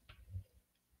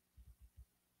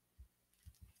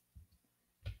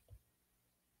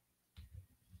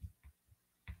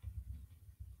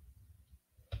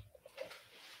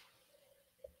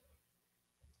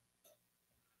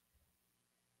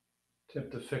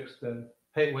 Attempt to fix them.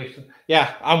 Hate wasting.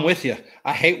 Yeah, I'm with you.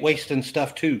 I hate wasting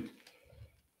stuff too.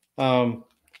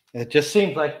 It just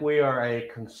seems like we are a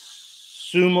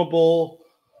consumable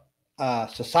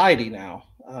society now.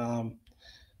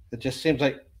 It just seems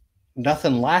like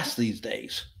nothing lasts these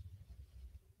days.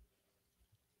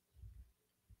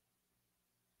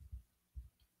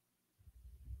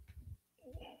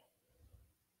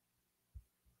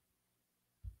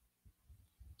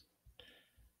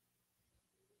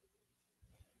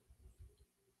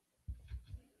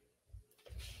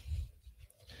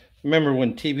 Remember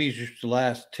when TVs used to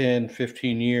last 10,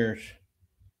 15 years?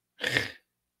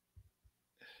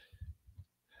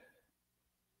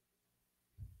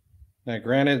 Now,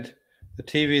 granted, the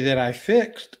TV that I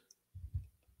fixed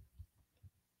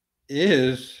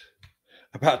is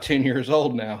about 10 years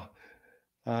old now.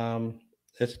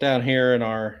 It's down here in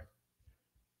our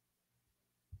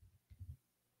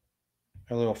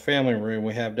little family room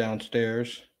we have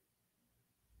downstairs,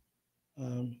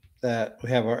 that we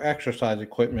have our exercise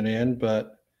equipment in,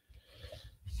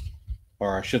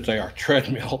 or I should say our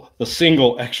treadmill, the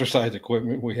single exercise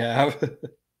equipment we have.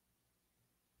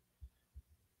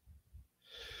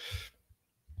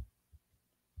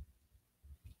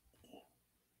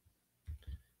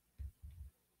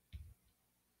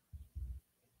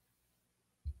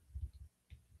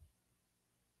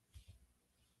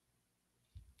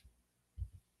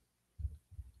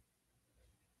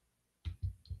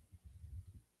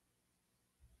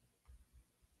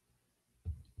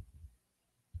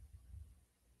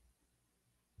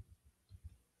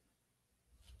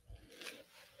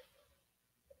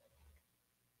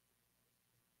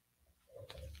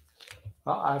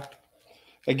 I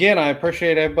Again, I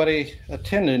appreciate everybody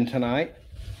attending tonight.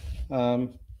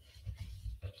 Ooh,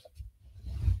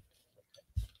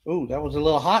 that was a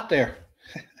little hot there.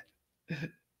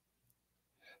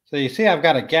 So you see I've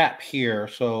got a gap here,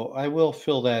 so I will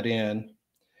fill that in.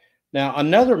 Now,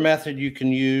 another method you can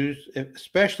use,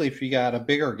 especially if you got a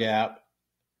bigger gap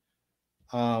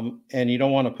and you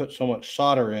don't want to put so much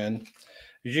solder in,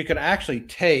 is you can actually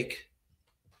take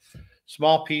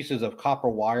small pieces of copper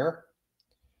wire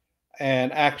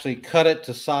and actually cut it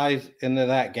to size into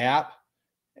that gap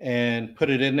and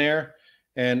put it in there,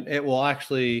 and it will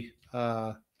actually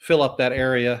fill up that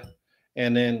area,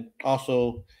 and then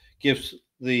also gives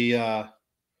the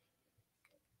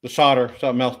solder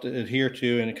something else to adhere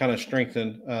to, and it kind of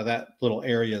strengthen that little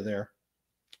area there.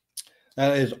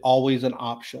 That is always an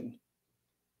option,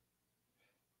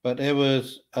 but it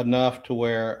was enough to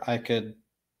where I could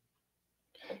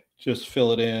just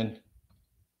fill it in.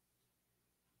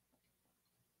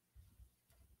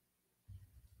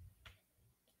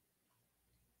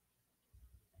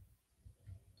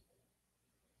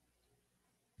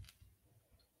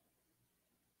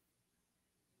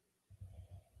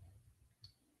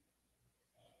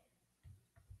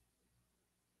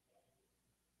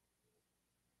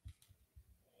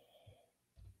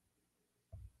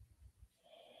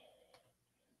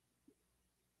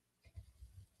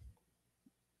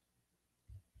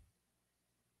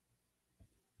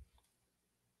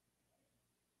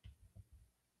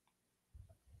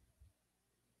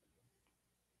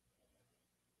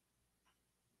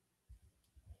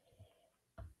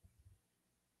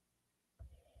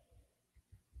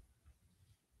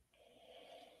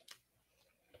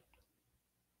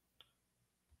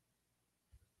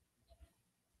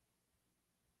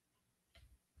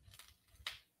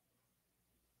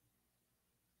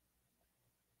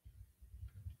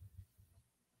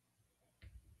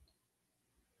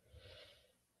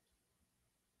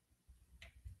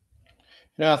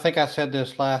 I think I said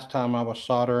this last time I was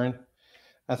soldering.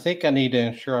 I think I need to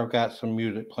ensure I've got some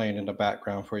music playing in the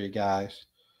background for you guys.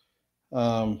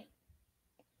 Um,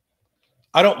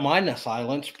 I don't mind the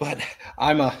silence, but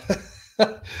I'm a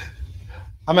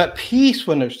I'm at peace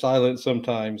when there's silence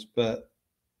sometimes, but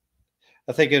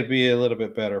I think it'd be a little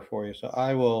bit better for you. So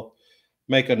I will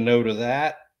make a note of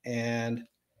that and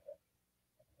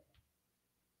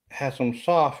have some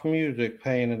soft music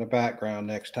playing in the background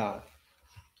next time.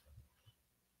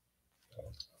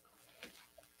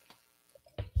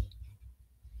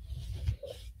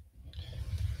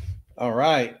 All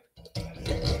right.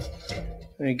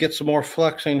 Let me get some more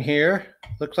flux in here.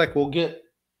 Looks like we'll get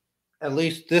at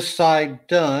least this side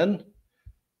done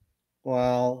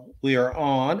while we are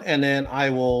on, and then I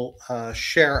will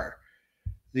share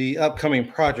the upcoming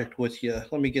project with you.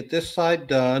 Let me get this side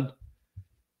done,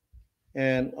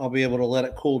 and I'll be able to let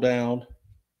it cool down.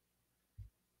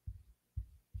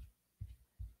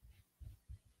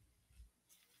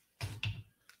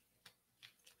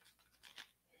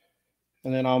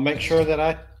 And then I'll make sure that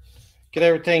I get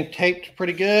everything taped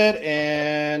pretty good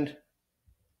and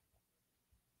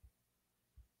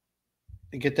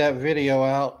get that video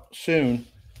out soon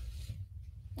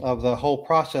of the whole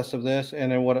process of this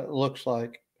and then what it looks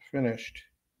like finished.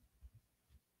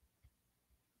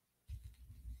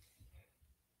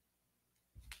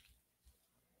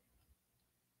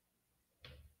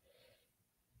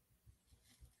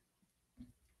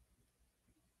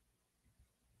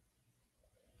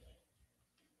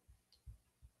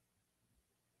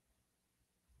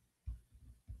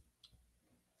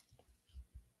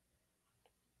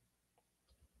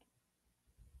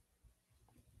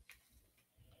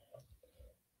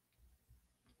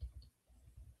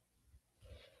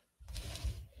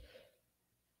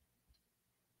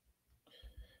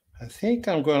 I think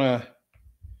I'm going to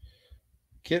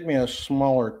get me a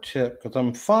smaller tip because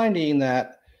I'm finding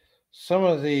that some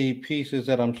of the pieces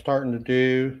that I'm starting to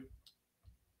do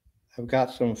have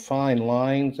got some fine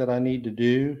lines that I need to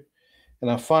do.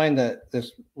 And I find that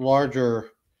this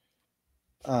larger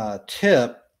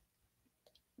tip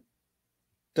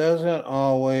doesn't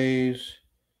always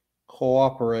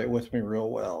cooperate with me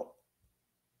real well.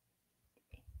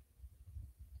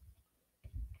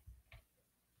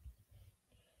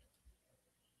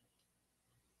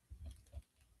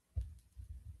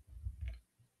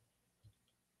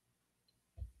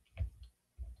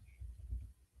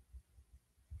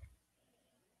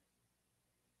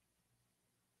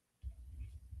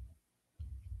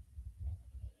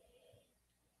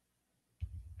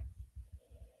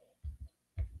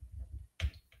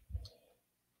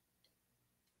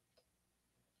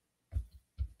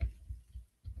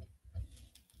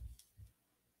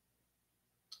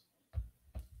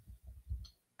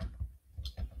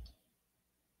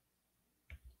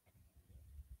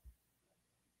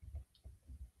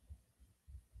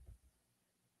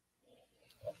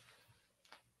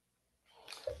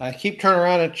 I keep turning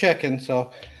around and checking, so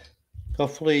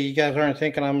hopefully you guys aren't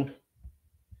thinking I'm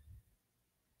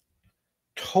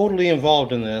totally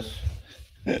involved in this.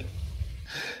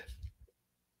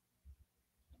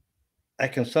 I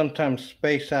can sometimes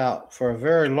space out for a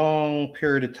very long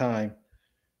period of time.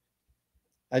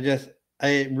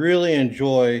 I really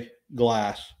enjoy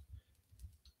glass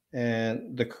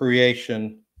and the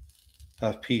creation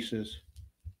of pieces.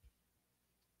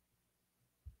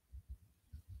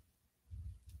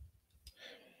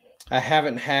 I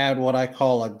haven't had what I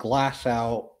call a glass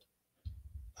out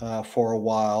for a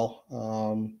while.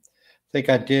 I think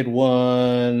I did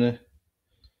one.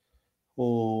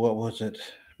 Oh, what was it?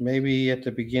 Maybe at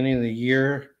the beginning of the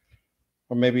year,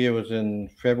 or maybe it was in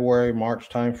February, March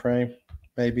timeframe,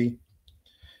 maybe.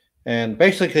 And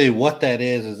basically, what that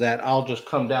is that I'll just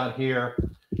come down here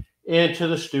into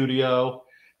the studio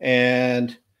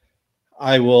and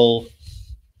I will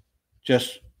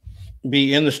just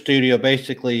be in the studio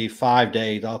basically 5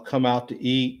 days. I'll come out to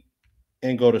eat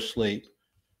and go to sleep.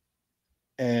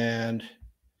 And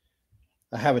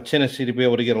I have a tendency to be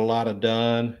able to get a lot of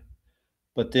done.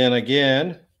 But then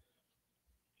again,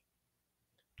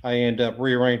 I end up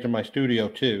rearranging my studio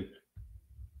too.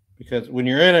 Because when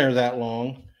you're in there that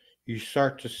long, you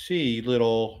start to see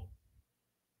little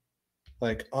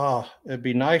like, oh, it'd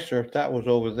be nicer if that was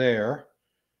over there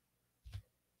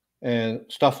and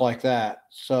stuff like that.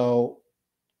 So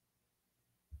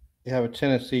you have a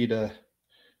tendency to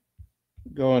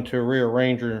go into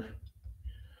rearranger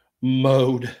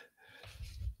mode.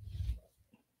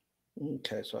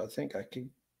 Okay, so I think I could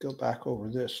go back over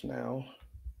this now.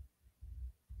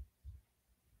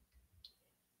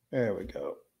 There we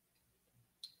go.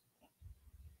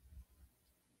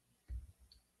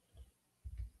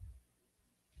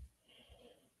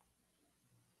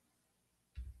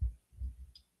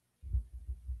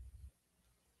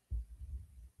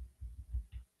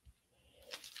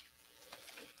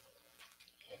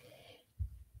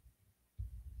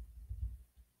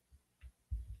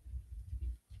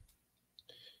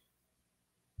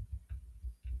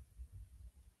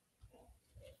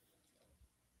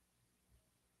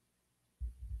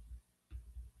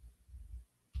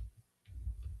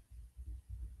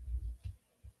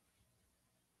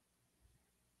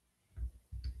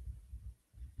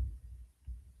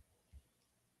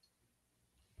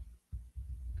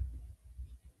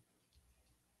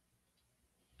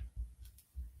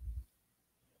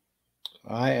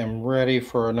 I am ready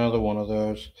for another one of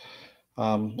those.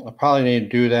 I probably need to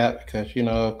do that because, you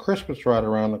know, Christmas right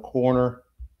around the corner,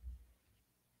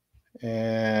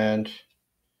 and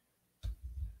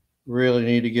really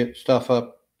need to get stuff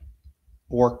up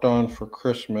worked on for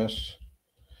Christmas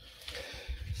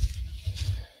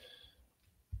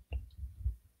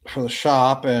for the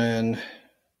shop, and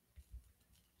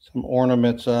some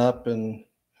ornaments up and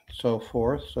so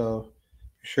forth. So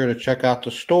be sure to check out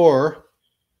the store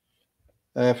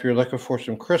if you're looking for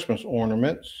some Christmas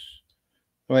ornaments.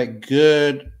 Make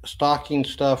good stocking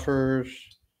stuffers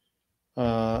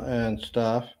and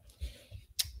stuff.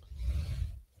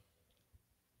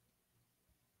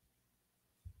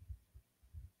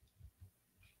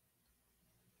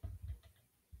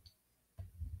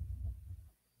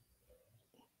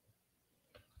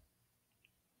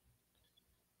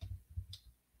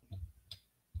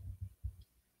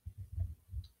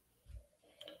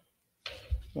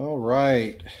 All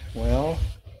right, well,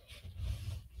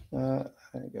 I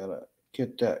gotta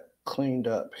get that cleaned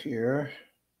up here.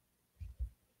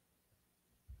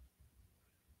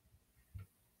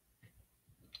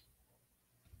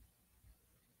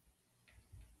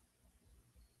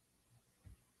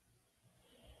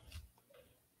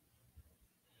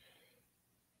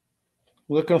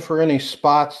 Looking for any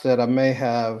spots that I may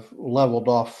have leveled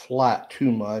off flat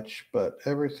too much, but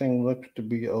everything looks to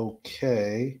be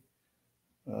okay.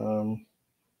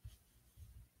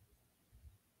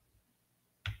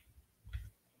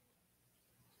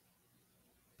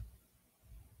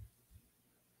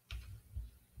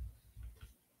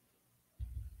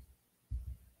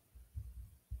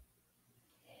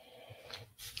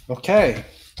 Okay,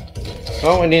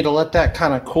 well, we need to let that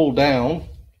kind of cool down,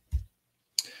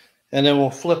 and then we'll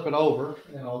flip it over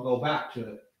and I'll go back to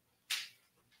it.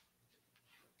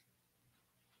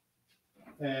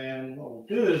 And what we'll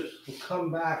do is we'll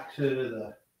come back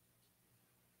to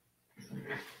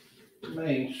the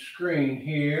main screen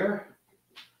here.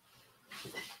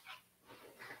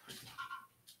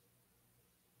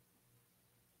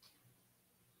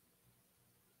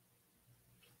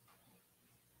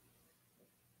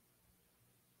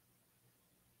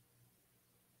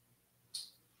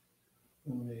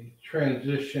 Let me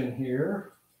transition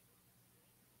here.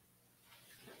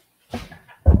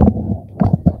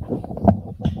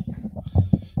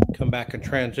 Come back and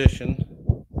transition.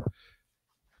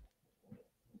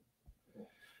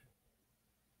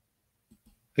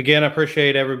 Again, I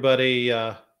appreciate everybody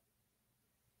oh,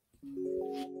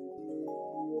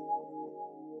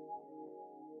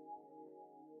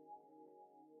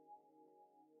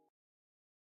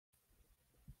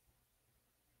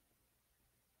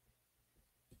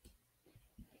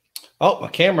 my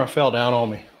camera fell down on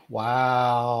me.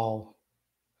 Wow.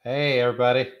 Hey,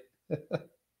 everybody.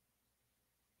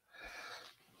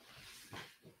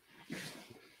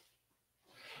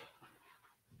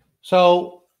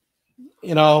 So,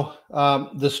 you know,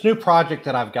 this new project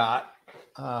that I've got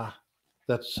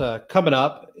that's coming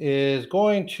up is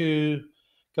going to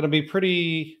be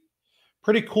pretty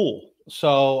cool.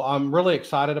 So I'm really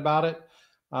excited about it.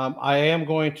 I am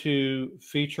going to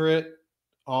feature it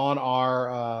on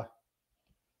our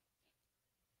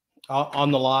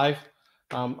on the live,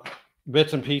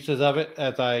 bits and pieces of it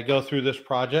as I go through this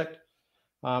project.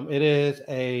 It is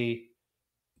a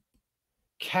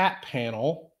cat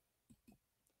panel.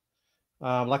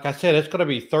 Like I said, it's going to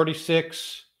be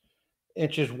 36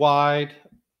 inches wide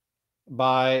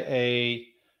by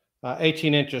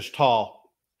 18 inches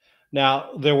tall.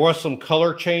 Now, there was some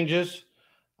color changes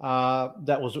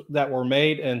that were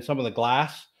made in some of the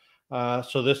glass.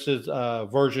 So this is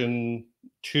version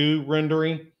 2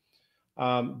 rendering,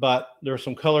 but there are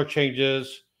some color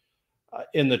changes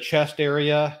in the chest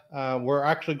area. We're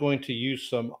actually going to use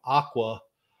some aqua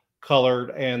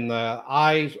colored, and the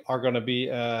eyes are going to be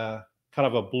kind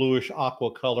of a bluish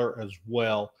aqua color as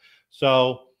well.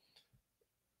 So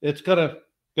it's gonna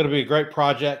be a great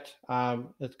project.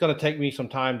 It's going to take me some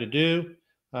time to do.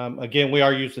 Again, we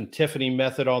are using Tiffany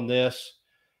method on this,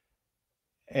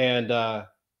 and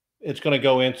it's going to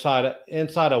go inside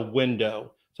a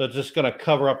window. So it's just going to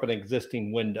cover up an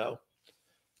existing window.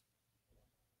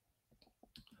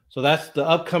 So that's the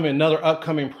another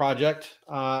upcoming project.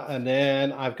 And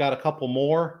then I've got a couple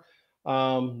more.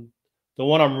 The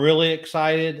one I'm really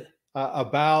excited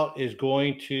about is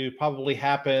going to probably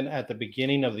happen at the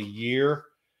beginning of the year.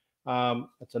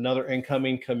 It's another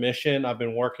incoming commission. I've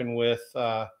been working with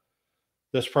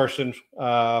this person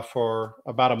for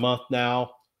about a month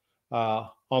now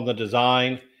on the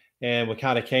design, and we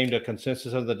kind of came to a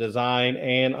consensus of the design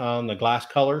and on the glass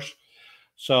colors.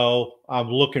 So I'm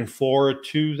looking forward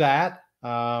to that.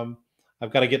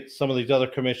 I've got to get some of these other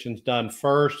commissions done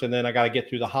first, and then I got to get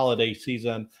through the holiday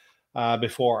season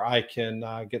before I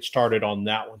can get started on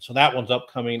that one. So that one's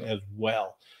upcoming as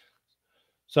well.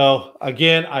 So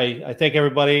again, I thank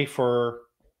everybody for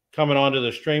coming onto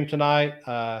the stream tonight,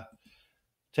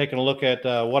 taking a look at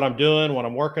what I'm doing, what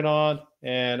I'm working on.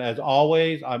 And as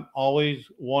always, I'm always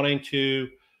wanting to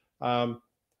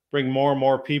bring more and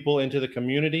more people into the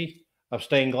community of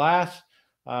stained glass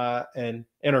and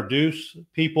introduce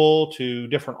people to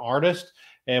different artists.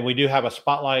 And we do have a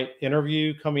spotlight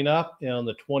interview coming up on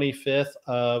the 25th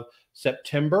of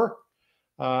September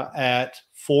at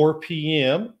 4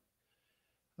 p.m.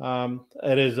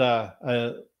 It is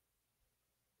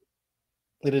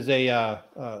a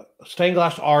stained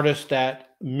glass artist that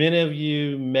many of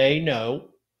you may know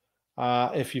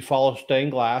if you follow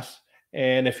stained glass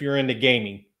and if you're into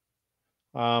gaming.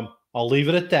 I'll leave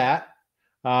it at that.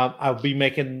 I'll be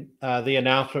making the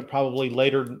announcement probably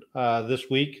later this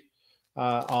week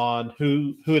on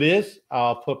who it is.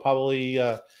 I'll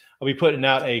be putting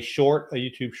out a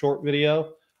YouTube short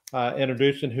video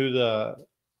introducing who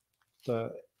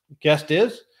the guest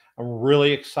is. I'm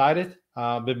really excited.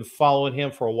 I've been following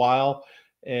him for a while,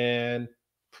 and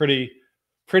pretty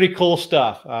cool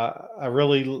stuff. I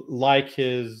really like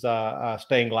his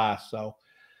stained glass. So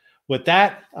with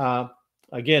that,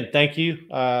 again, thank you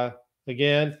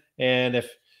again. And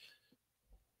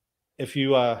if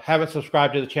you haven't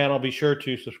subscribed to the channel, be sure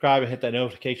to subscribe and hit that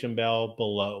notification bell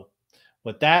below.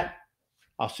 With that,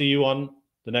 I'll see you on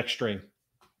the next stream.